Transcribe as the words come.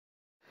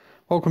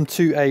Welcome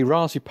to a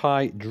Raspberry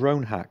Pi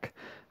drone hack.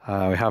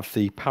 We have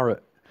the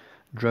Parrot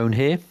Drone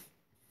here,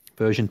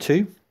 version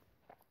 2,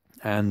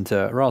 and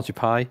Raspberry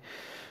Pi,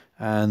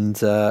 and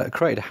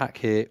created a hack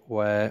here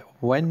where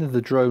when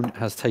the drone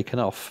has taken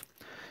off,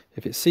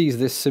 if it sees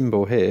this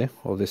symbol here,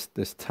 or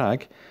this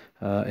tag,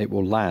 it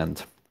will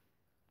land.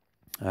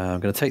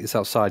 I'm going to take this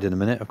outside in a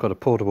minute. I've got a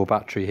portable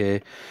battery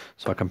here,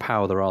 so I can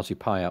power the Raspberry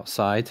Pi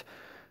outside.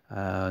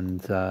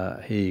 And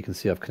here you can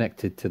see I've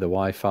connected to the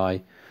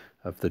Wi-Fi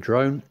of the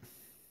drone,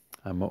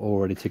 and we're all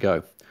ready to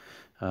go.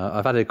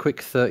 I've added a quick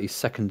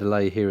 30-second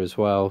delay here as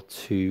well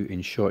to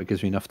ensure it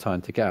gives me enough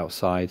time to get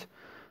outside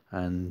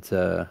and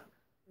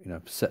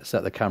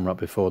set the camera up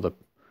before the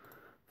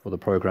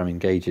program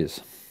engages.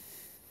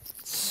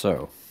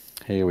 So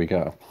here we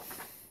go.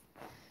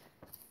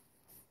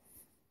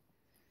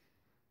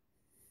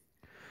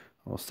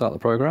 I'll start the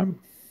program,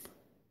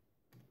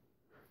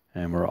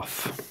 and we're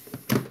off.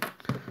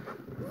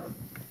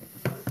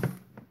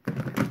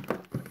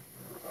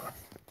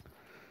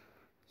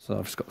 So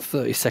I've just got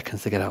 30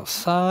 seconds to get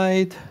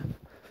outside.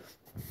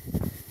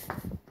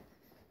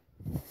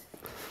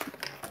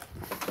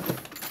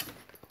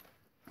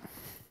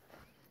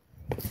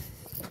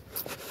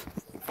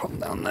 Put them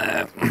down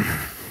there.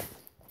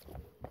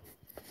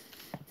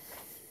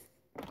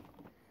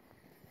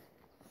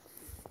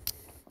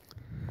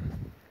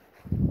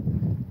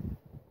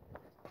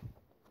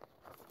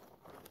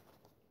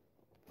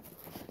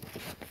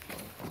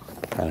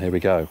 And here we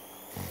go.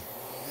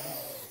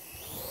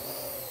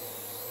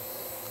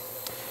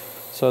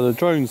 So the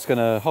drone's going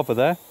to hover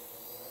there,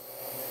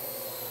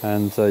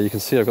 and you can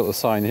see I've got the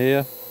sign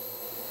here,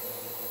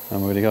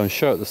 and we're going to go and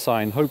show it the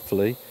sign.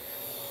 Hopefully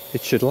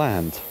it should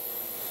land.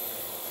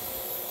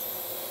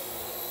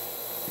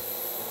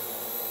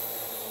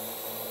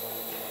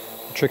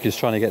 The trick is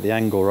trying to get the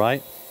angle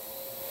right.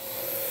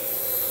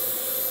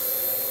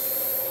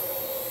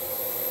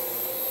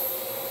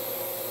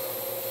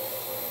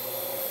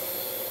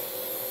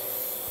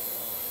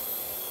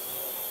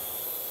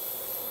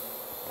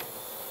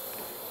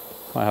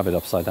 I have it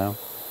upside down.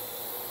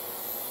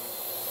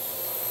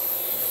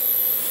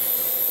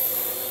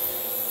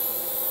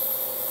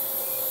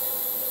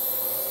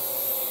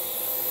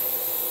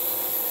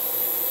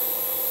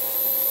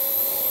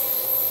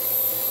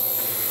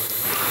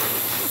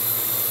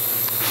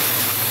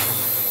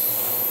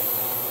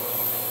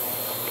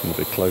 Getting a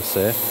bit close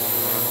here.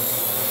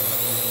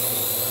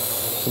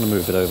 Just going to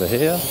move it over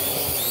here.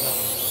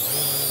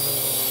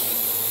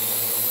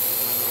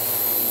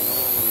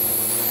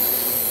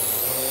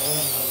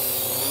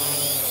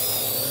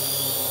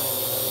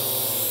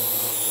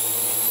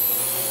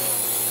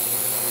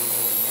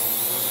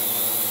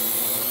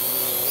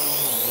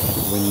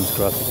 Wind's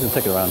grass. I'm going to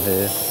take it around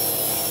here.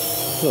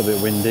 A little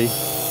bit windy.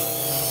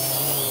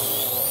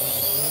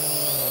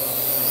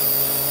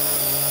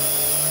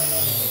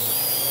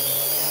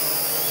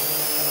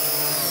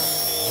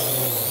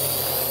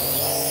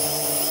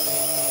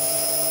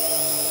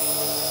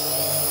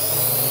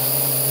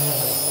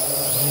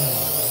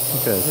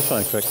 Okay, just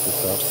trying to correct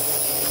this up.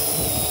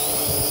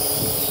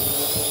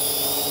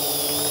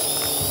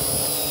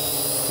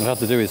 What I have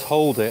to do is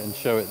hold it and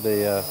show it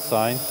the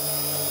sign.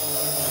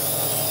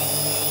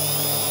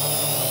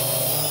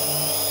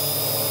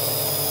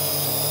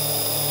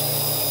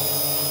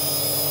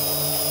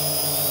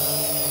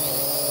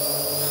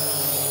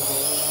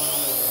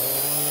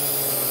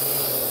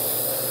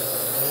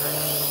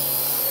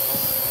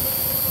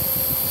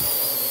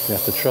 You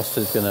have to trust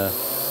it's going to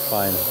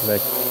try and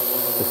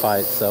rectify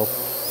itself.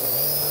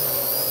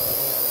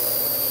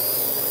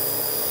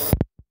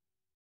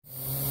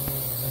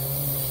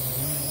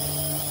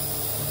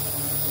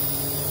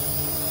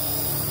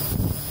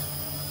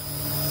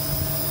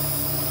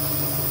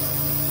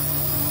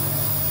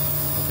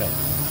 Okay.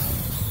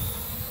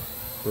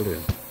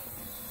 Brilliant.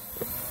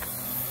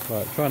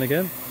 Right, trying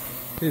again.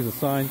 Here's the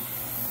sign.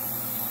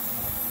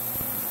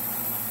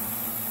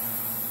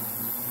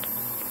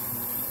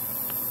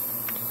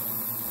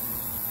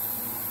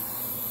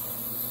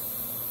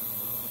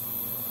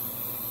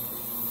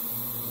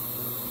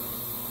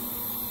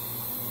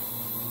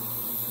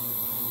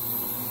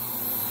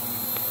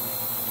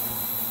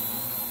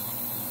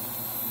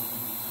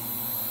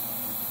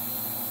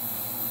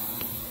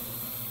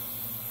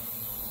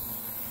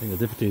 I think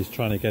the difficulty is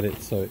trying to get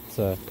it so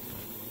it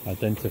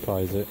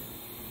identifies it.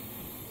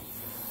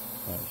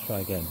 Right, let's try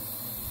again.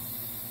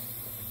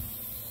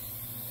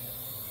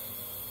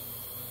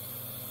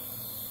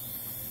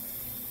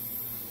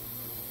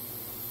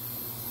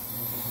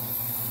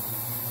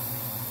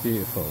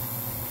 Beautiful.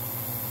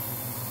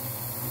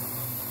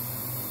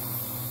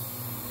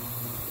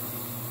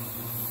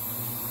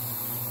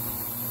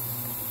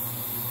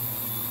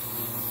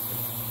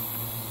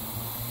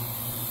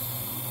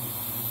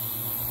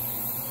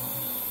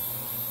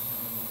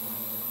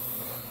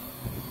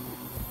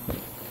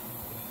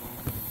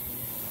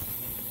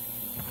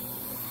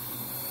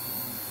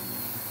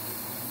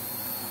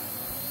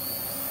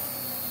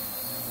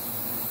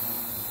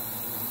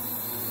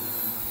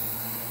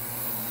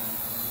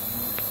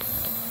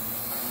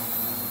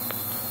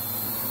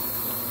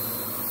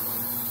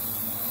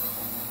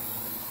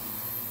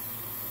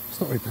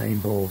 not really playing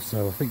ball,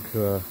 so I think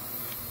we'll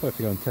have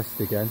to go and test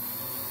it again.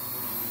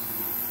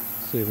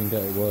 See if we can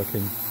get it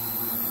working.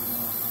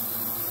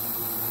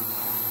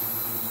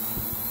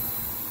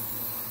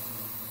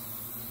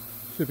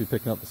 Should be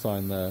picking up the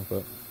sign there,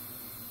 but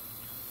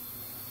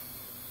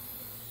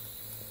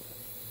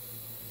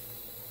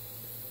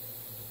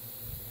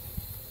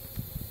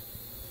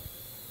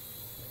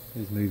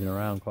he's moving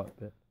around quite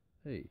a bit.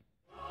 Hey,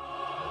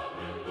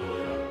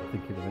 I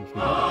think it eventually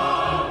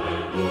got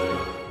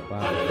it.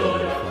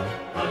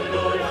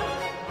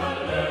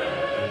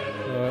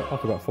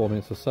 After about 4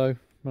 minutes or so,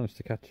 managed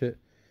to catch it.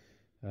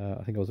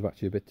 I think I was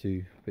actually a bit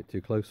too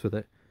close with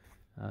it.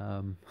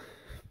 We'll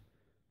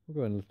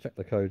go and check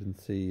the code and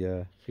see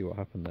what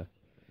happened there.